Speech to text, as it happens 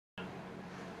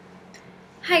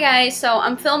Hi guys, so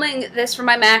I'm filming this for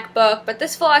my MacBook, but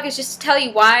this vlog is just to tell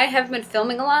you why I haven't been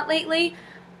filming a lot lately.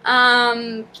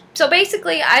 So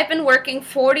basically I've been working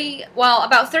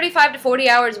about 35 to 40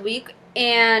 hours a week,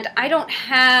 and I don't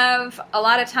have a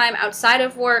lot of time outside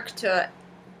of work to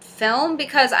film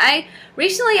because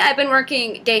recently I've been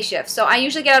working day shifts, so I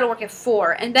usually get out of work at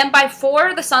 4, and then by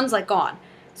 4 the sun's like gone,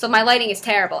 so my lighting is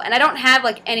terrible, and I don't have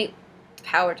like any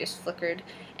power just flickered.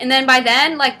 And then by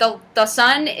then, like, the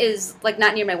sun is, like,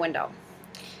 not near my window.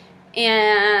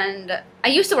 And I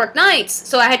used to work nights,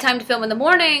 so I had time to film in the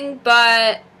morning,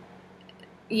 but,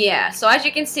 yeah. So as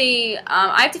you can see,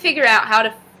 I have to figure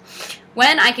out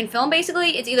when I can film,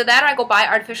 basically. It's either that or I go buy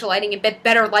artificial lighting and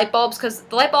better light bulbs, because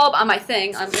the light bulb on my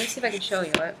thing, let me see if I can show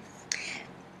you it.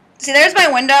 See, there's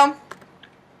my window,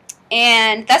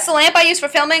 and that's the lamp I use for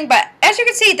filming, but as you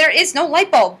can see, there is no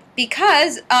light bulb,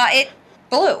 because it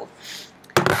blew.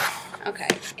 Okay,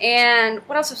 and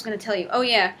what else I was going to tell you? Oh,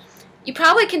 yeah. You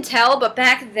probably can tell, but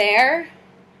back there,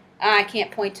 I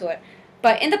can't point to it,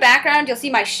 but in the background, you'll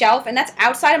see my shelf, and that's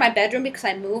outside of my bedroom because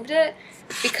I moved it,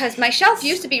 because my shelf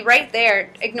used to be right there,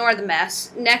 ignore the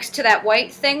mess, next to that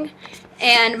white thing,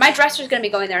 and my dresser's going to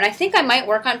be going there, and I think I might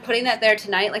work on putting that there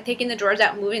tonight, like taking the drawers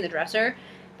out and moving the dresser,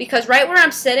 because right where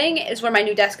I'm sitting is where my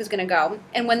new desk is going to go,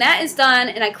 and when that is done,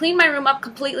 and I clean my room up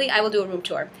completely, I will do a room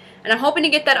tour. And I'm hoping to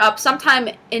get that up sometime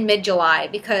in mid-July,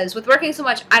 because with working so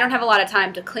much, I don't have a lot of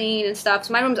time to clean and stuff,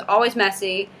 so my room's always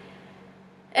messy.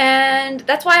 And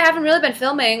that's why I haven't really been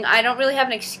filming. I don't really have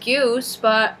an excuse,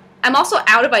 but I'm also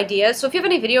out of ideas. So if you have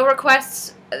any video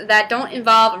requests that don't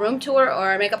involve a room tour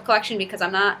or a makeup collection, because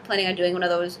I'm not planning on doing one of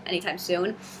those anytime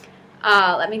soon,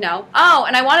 let me know. Oh,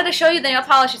 and I wanted to show you the nail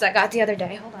polishes I got the other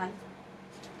day. Hold on.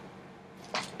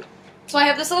 So I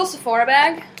have this little Sephora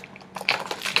bag.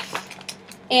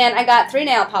 And I got 3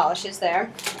 nail polishes there.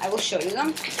 I will show you them.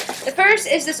 The first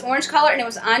is this orange color, and it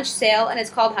was on sale, and it's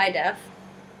called High Def.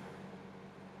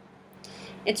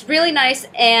 It's really nice,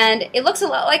 and it looks a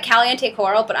lot like Caliente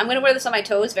Coral, but I'm going to wear this on my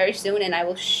toes very soon, and I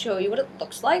will show you what it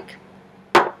looks like.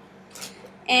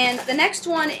 And the next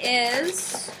one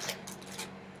is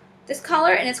this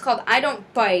color, and it's called I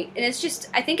Don't Bite. And it's just,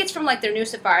 I think it's from like their new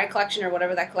Sephora collection, or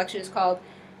whatever that collection is called.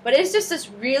 But it's just this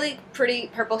really pretty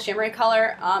purple shimmery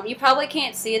color. You probably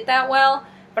can't see it that well,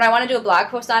 but I want to do a blog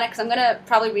post on it because I'm going to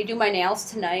probably redo my nails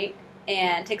tonight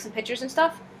and take some pictures and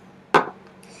stuff. And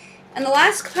the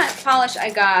last polish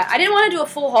I got, I didn't want to do a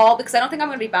full haul because I don't think I'm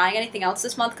going to be buying anything else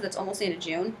this month because it's almost the end of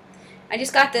June. I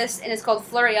just got this, and it's called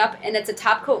Flurry Up, and it's a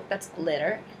top coat that's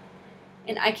glitter.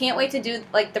 And I can't wait to do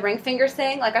like the ring finger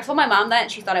thing. Like, I told my mom that,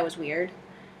 and she thought I was weird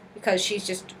because she's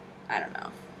just, I don't know.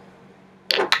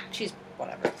 She's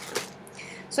whatever.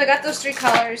 So I got those 3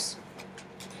 colors,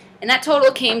 and that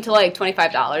total came to like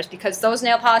 $25 because those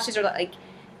nail polishes are like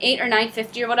 $8 or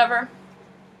 $9.50 or whatever.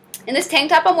 And this tank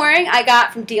top I'm wearing, I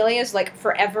got from Delia's like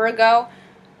forever ago.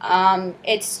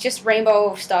 It's just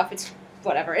rainbow stuff. It's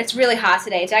whatever. It's really hot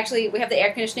today. It's actually, we have the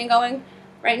air conditioning going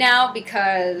right now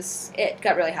because it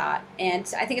got really hot,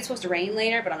 and I think it's supposed to rain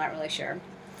later, but I'm not really sure.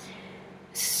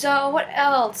 So what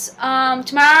else?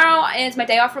 Tomorrow is my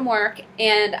day off from work,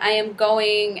 and I am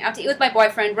going out to eat with my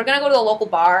boyfriend. We're going to go to a local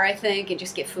bar, I think, and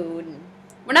just get food. And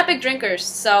we're not big drinkers,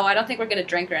 so I don't think we're going to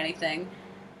drink or anything.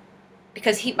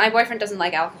 Because my boyfriend doesn't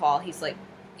like alcohol. He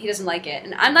doesn't like it.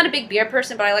 And I'm not a big beer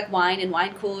person, but I like wine and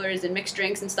wine coolers and mixed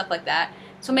drinks and stuff like that.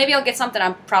 So maybe I'll get something.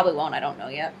 I probably won't. I don't know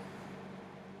yet.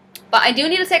 But I do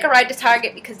need to take a ride to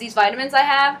Target because these vitamins I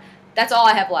have, that's all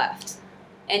I have left.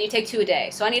 And you take 2 a day.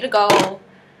 So I need to go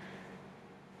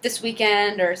this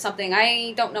weekend or something.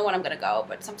 I don't know when I'm going to go,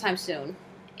 but sometime soon.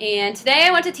 And today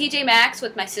I went to TJ Maxx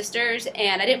with my sisters,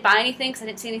 and I didn't buy anything because I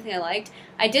didn't see anything I liked.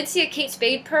 I did see a Kate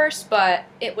Spade purse, but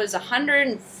it was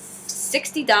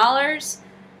 $160,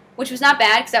 which was not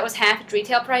bad because that was half its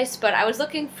retail price, but I was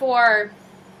looking for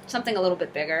something a little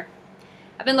bit bigger.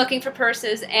 I've been looking for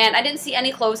purses, and I didn't see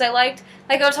any clothes I liked.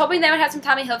 Like, I was hoping they would have some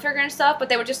Tommy Hilfiger and stuff, but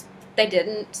they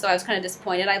didn't, so I was kind of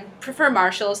disappointed. I prefer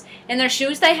Marshalls, and their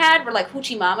shoes they had were like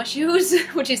Hoochie Mama shoes,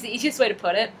 which is the easiest way to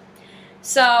put it.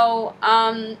 So,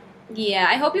 yeah,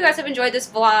 I hope you guys have enjoyed this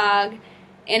vlog,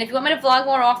 and if you want me to vlog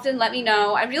more often, let me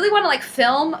know. I really want to, like,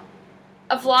 film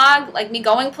a vlog, like me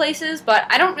going places, but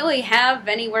I don't really have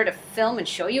anywhere to film and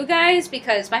show you guys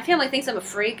because my family thinks I'm a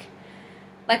freak.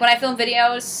 Like, when I film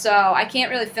videos, so I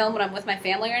can't really film when I'm with my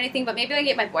family or anything, but maybe I can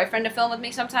get my boyfriend to film with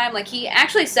me sometime. Like, he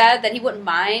actually said that he wouldn't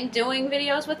mind doing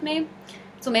videos with me,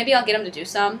 so maybe I'll get him to do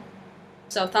some.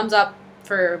 So, thumbs up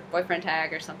for boyfriend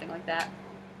tag or something like that.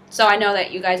 So I know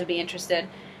that you guys would be interested.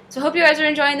 So I hope you guys are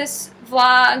enjoying this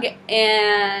vlog,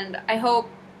 and I hope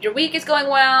your week is going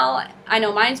well. I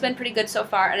know mine's been pretty good so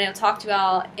far, and I'll talk to you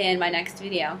all in my next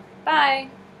video. Bye!